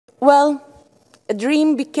Well, a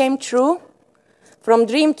dream became true. From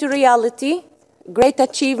dream to reality, great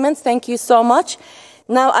achievements, thank you so much.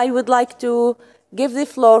 Now I would like to give the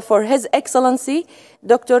floor for His Excellency,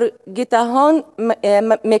 Dr. Getahun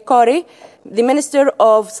Mekuria, the Minister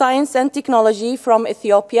of Science and Technology from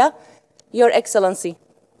Ethiopia. Your Excellency.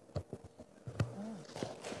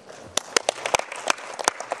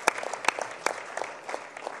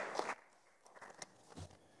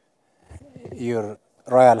 Your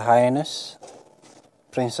Royal Highness,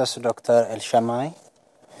 Princess Dr. El Shamai,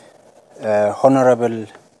 Honorable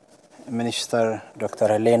Minister Dr.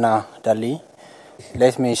 Helena Dali,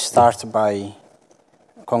 let me start by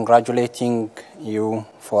congratulating you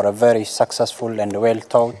for a very successful and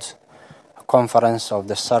well-thought conference of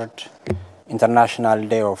the third International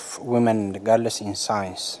Day of Women and Girls in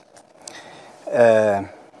Science.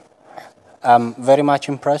 I'm very much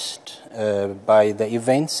impressed by the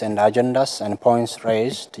events and agendas and points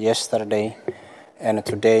raised yesterday and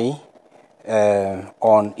today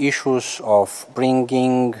on issues of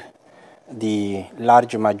bringing the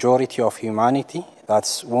large majority of humanity,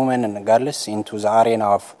 that's women and girls, into the arena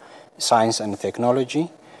of science and technology.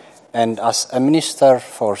 And as a Minister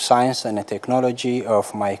for Science and Technology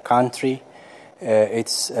of my country,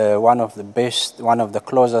 it's one of the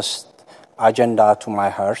closest agenda to my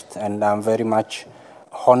heart, and I'm very much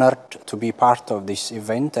honored to be part of this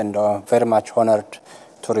event, and very much honored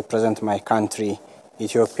to represent my country,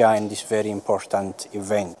 Ethiopia, in this very important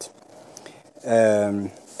event.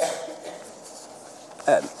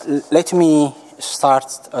 Let me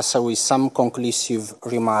start with some conclusive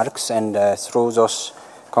remarks, and through those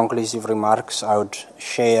conclusive remarks, I would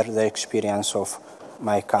share the experience of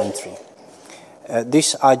my country.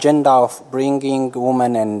 This agenda of bringing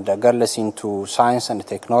women and girls into science and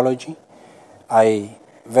technology, I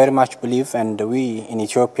very much believe, and we in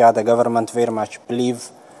Ethiopia, the government, very much believe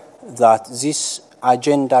that this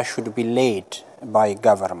agenda should be led by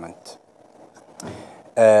government.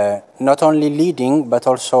 Not only leading, but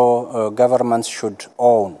also governments should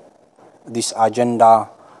own this agenda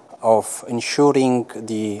of ensuring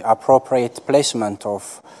the appropriate placement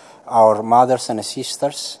of our mothers and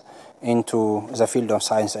sisters into the field of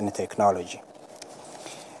science and technology.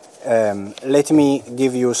 Let me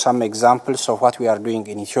give you some examples of what we are doing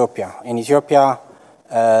in Ethiopia. In Ethiopia,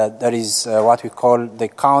 there is what we call the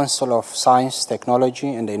Council of Science,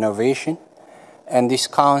 Technology and Innovation, and this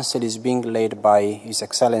council is being led by His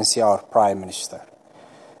Excellency, our Prime Minister.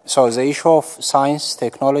 So the issue of science,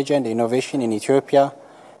 technology and innovation in Ethiopia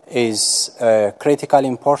is critically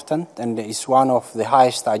important and is one of the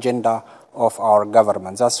highest agenda of our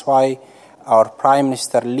government. That's why our Prime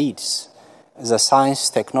Minister leads the Science,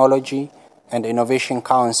 Technology and Innovation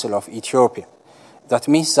Council of Ethiopia. That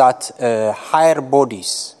means that higher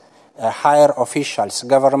bodies, higher officials,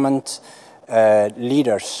 government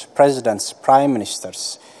leaders, presidents, prime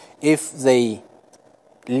ministers, if they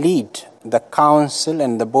lead the council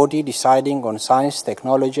and the body deciding on science,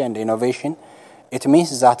 technology and innovation, it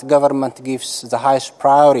means that government gives the highest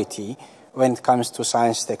priority when it comes to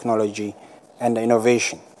science, technology, and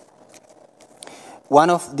innovation. One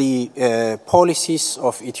of the policies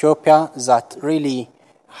of Ethiopia that really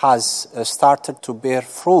has started to bear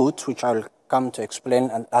fruit, which I will come to explain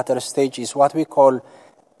at a later stage, is what we call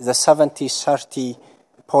the 70-30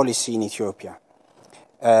 policy in Ethiopia.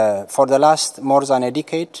 For the last more than a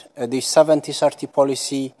decade, the 70-30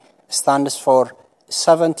 policy stands for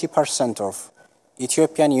 70% of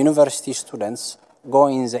Ethiopian university students go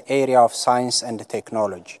in the area of science and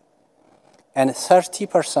technology. And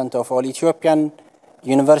 30% of all Ethiopian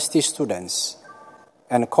university students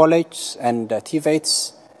and colleges and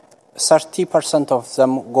TVETs, 30% of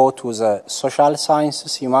them go to the social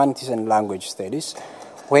sciences, humanities and language studies,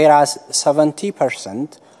 whereas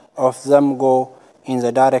 70% of them go in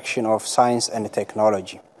the direction of science and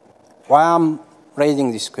technology. Why I'm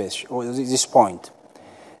raising this question, or this point?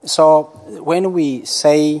 So when we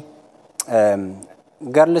say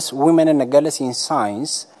women and girls in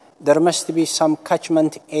science, there must be some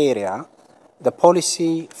catchment area. The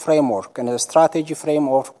policy framework and the strategy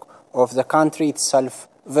framework of the country itself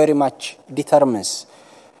very much determines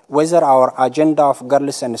whether our agenda of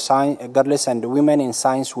girls and women in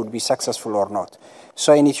science would be successful or not.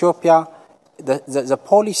 So in Ethiopia, the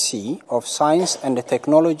policy of science and the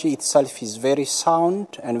technology itself is very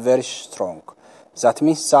sound and very strong. That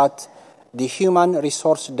means that the human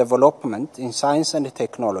resource development in science and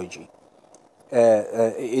technology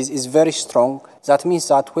is very strong. That means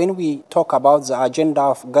that when we talk about the agenda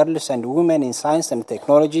of girls and women in science and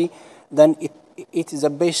technology, then it is the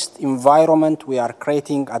best environment we are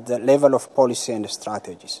creating at the level of policy and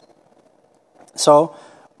strategies. So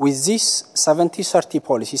with this 70-30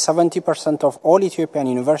 policy, 70% of all Ethiopian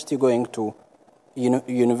universities going to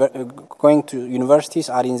universities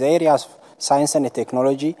are in the areas of science and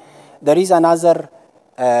technology. There is another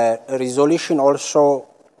resolution also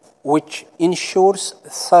which ensures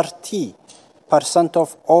 30%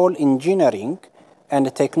 of all engineering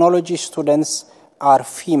and technology students are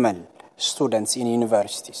female students in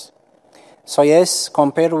universities. So yes,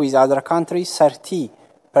 compared with other countries,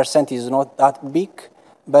 30% is not that big,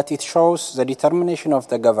 but it shows the determination of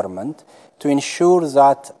the government to ensure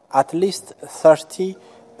that at least 30%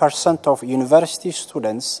 of university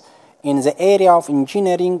students in the area of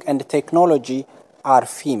engineering and technology are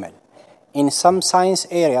female. In some science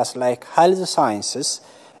areas like health sciences,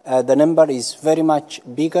 the number is very much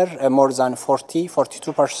bigger, more than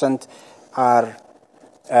 42% are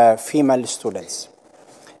female students.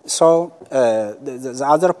 So the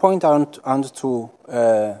other point I want to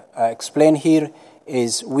explain here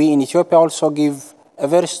is we in Ethiopia also give a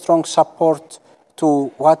very strong support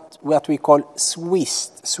to what we call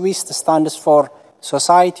SWIST. SWIST stands for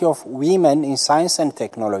Society of Women in Science and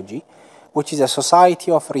Technology, which is a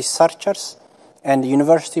society of researchers and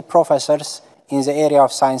university professors in the area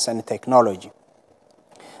of science and technology.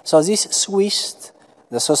 So this SWIST,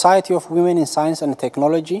 the Society of Women in Science and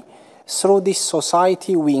Technology, through this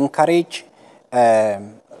society we encourage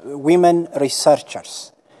women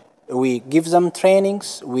researchers. We give them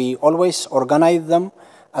trainings, we always organize them.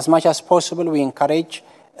 As much as possible, we encourage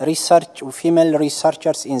female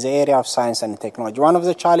researchers in the area of science and technology. One of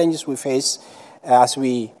the challenges we face as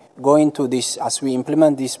we go into this, as we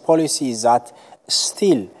implement this policy, is that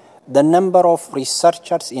still the number of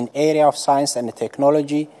researchers in area of science and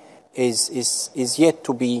technology is yet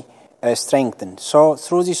to be strengthened. So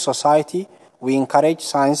through this society, we encourage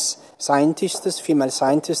scientists, female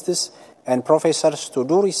scientists, and professors to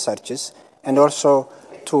do researches and also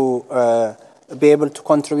to be able to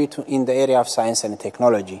contribute in the area of science and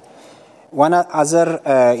technology. One other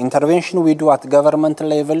intervention we do at government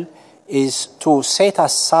level is to set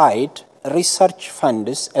aside research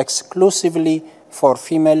funds exclusively for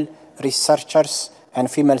female researchers and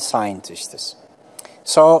female scientists.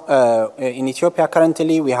 So in Ethiopia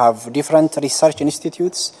currently we have different research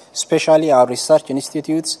institutes, especially our research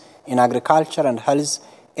institutes in agriculture and health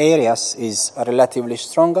areas is relatively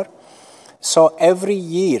stronger. So every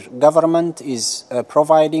year government is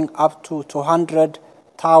providing up to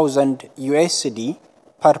 200,000 USD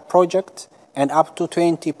per project and up to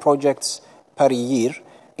 20 projects per year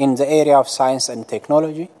in the area of science and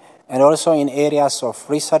technology, and also in areas of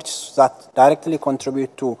research that directly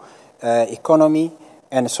contribute to economy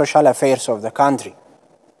and social affairs of the country.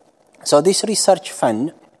 So this research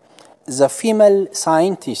fund, the female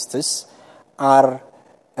scientists are,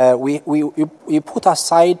 we put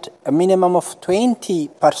aside a minimum of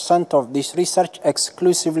 20% of this research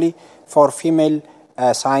exclusively for female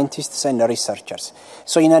scientists and researchers.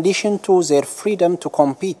 So in addition to their freedom to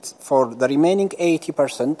compete for the remaining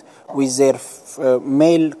 80% with their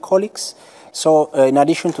male colleagues, so in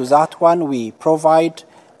addition to that one, we provide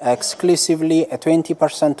exclusively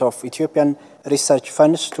 20% of Ethiopian research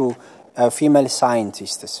funds to female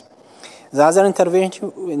scientists. The other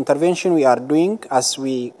intervention we are doing, as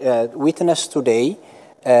we witnessed today,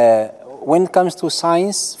 when it comes to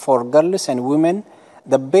science for girls and women,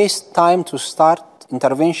 the best time to start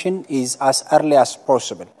intervention is as early as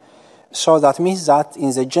possible. So that means that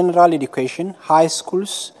in the general education, high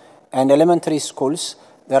schools and elementary schools,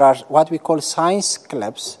 there are what we call science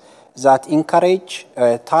clubs that encourage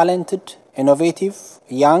talented, innovative,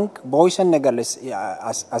 young boys and girls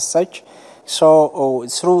as such. So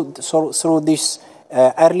through these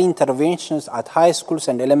early interventions at high schools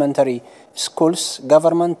and elementary schools,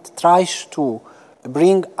 government tries to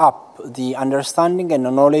bring up the understanding and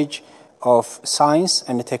the knowledge of science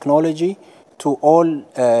and technology to all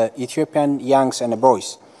Ethiopian youngs and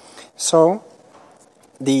boys. So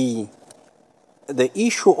the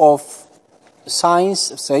issue of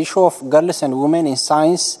science, the issue of girls and women in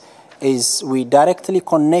science is we directly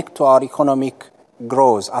connect to our economic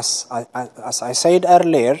growth. As I said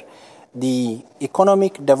earlier, the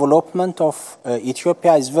economic development of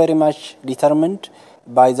Ethiopia is very much determined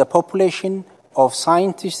by the population of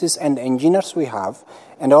scientists and engineers we have,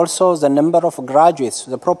 and also the number of graduates,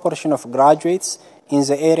 the proportion of graduates in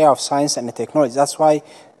the area of science and technology. That's why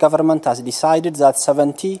government has decided that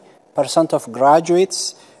 70% of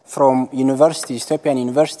graduates from universities, Ethiopian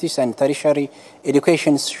universities and tertiary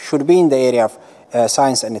education should be in the area of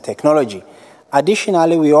science and technology.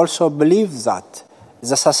 Additionally, we also believe that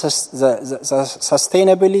the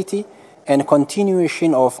sustainability and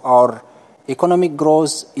continuation of our economic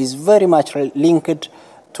growth is very much linked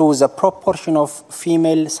to the proportion of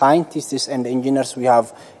female scientists and engineers we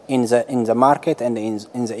have in the market and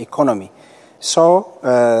in the economy. So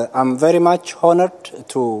I'm very much honored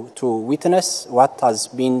to witness what has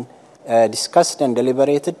been discussed and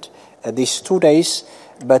deliberated these 2 days,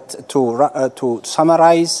 but to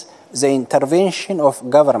summarize the intervention of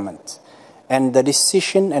government and the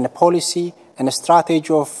decision and policy and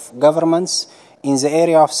strategy of governments in the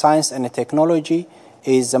area of science and technology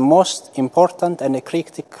is the most important and a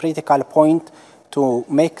critical point to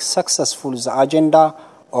make successful the agenda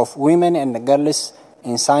of women and girls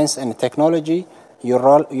in science and technology. Your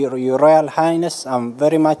Royal Highness, I'm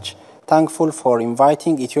very much thankful for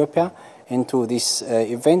inviting Ethiopia into this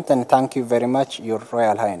event, and thank you very much, Your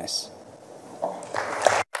Royal Highness.